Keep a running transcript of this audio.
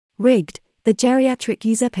Rigged, the geriatric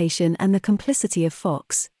usurpation and the complicity of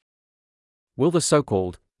Fox. Will the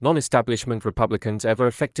so-called non-establishment Republicans ever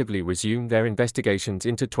effectively resume their investigations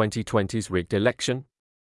into 2020's rigged election?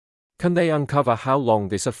 Can they uncover how long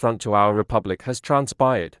this affront to our republic has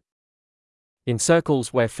transpired? In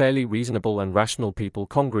circles where fairly reasonable and rational people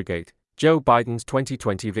congregate, Joe Biden's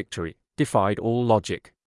 2020 victory defied all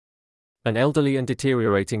logic. An elderly and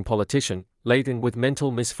deteriorating politician, laden with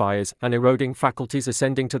mental misfires and eroding faculties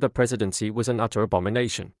ascending to the presidency, was an utter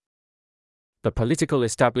abomination. The political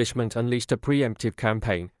establishment unleashed a preemptive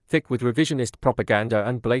campaign, thick with revisionist propaganda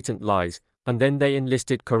and blatant lies, and then they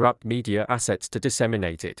enlisted corrupt media assets to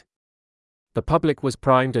disseminate it. The public was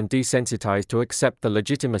primed and desensitized to accept the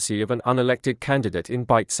legitimacy of an unelected candidate in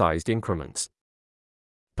bite-sized increments.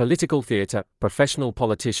 Political theater, professional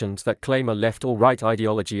politicians that claim a left or right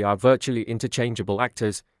ideology are virtually interchangeable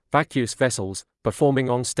actors, vacuous vessels, performing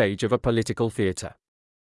on stage of a political theater.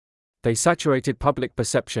 They saturated public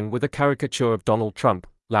perception with a caricature of Donald Trump,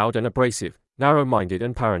 loud and abrasive, narrow-minded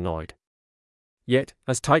and paranoid. Yet,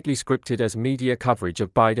 as tightly scripted as media coverage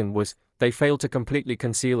of Biden was, they failed to completely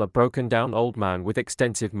conceal a broken-down old man with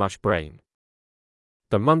extensive mush brain.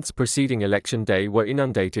 The months preceding Election Day were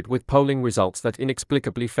inundated with polling results that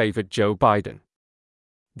inexplicably favored Joe Biden.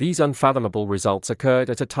 These unfathomable results occurred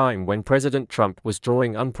at a time when President Trump was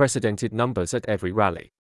drawing unprecedented numbers at every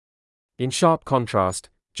rally. In sharp contrast,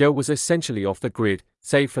 Joe was essentially off the grid,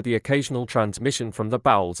 save for the occasional transmission from the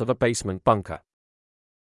bowels of a basement bunker.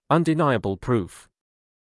 Undeniable proof.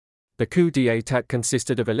 The coup d'état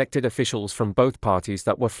consisted of elected officials from both parties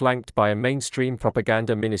that were flanked by a mainstream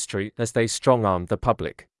propaganda ministry as they strong-armed the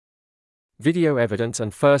public. Video evidence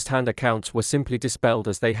and first-hand accounts were simply dispelled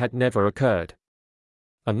as they had never occurred.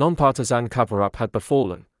 A nonpartisan cover-up had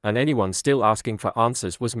befallen, and anyone still asking for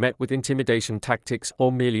answers was met with intimidation tactics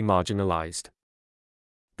or merely marginalized.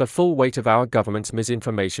 The full weight of our government's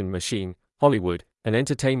misinformation machine, Hollywood, and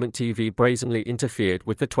entertainment TV brazenly interfered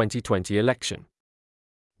with the 2020 election.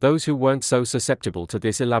 Those who weren't so susceptible to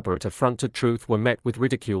this elaborate affront to truth were met with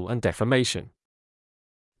ridicule and defamation.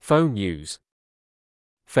 Phone news.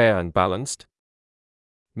 Fair and balanced?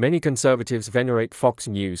 Many conservatives venerate Fox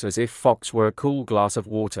News as if Fox were a cool glass of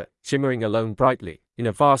water, shimmering alone brightly, in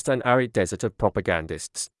a vast and arid desert of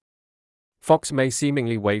propagandists. Fox may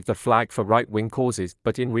seemingly wave the flag for right-wing causes,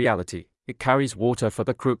 but in reality, it carries water for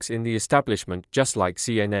the crooks in the establishment, just like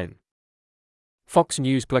CNN. Fox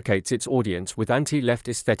News placates its audience with anti-left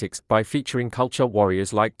aesthetics by featuring culture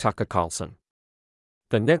warriors like Tucker Carlson.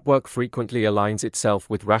 The network frequently aligns itself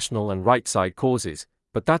with rational and right-side causes,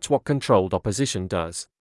 but that's what controlled opposition does.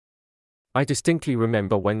 I distinctly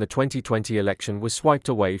remember when the 2020 election was swiped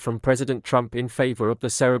away from President Trump in favor of the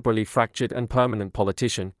cerebrally fractured and permanent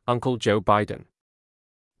politician, Uncle Joe Biden.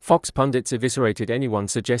 Fox pundits eviscerated anyone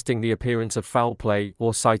suggesting the appearance of foul play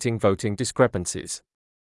or citing voting discrepancies.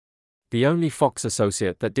 The only Fox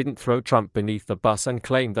associate that didn't throw Trump beneath the bus and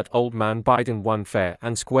claim that old man Biden won fair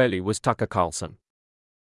and squarely was Tucker Carlson.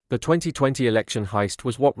 The 2020 election heist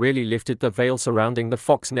was what really lifted the veil surrounding the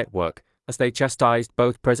Fox network, as they chastised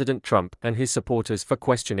both President Trump and his supporters for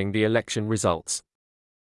questioning the election results.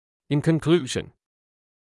 In conclusion,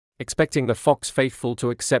 expecting the Fox faithful to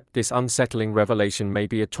accept this unsettling revelation may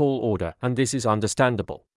be a tall order, and this is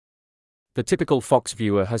understandable. The typical Fox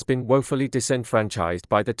viewer has been woefully disenfranchised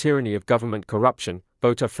by the tyranny of government corruption,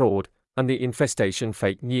 voter fraud, and the infestation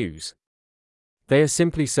fake news. They are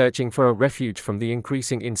simply searching for a refuge from the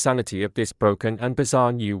increasing insanity of this broken and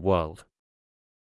bizarre new world.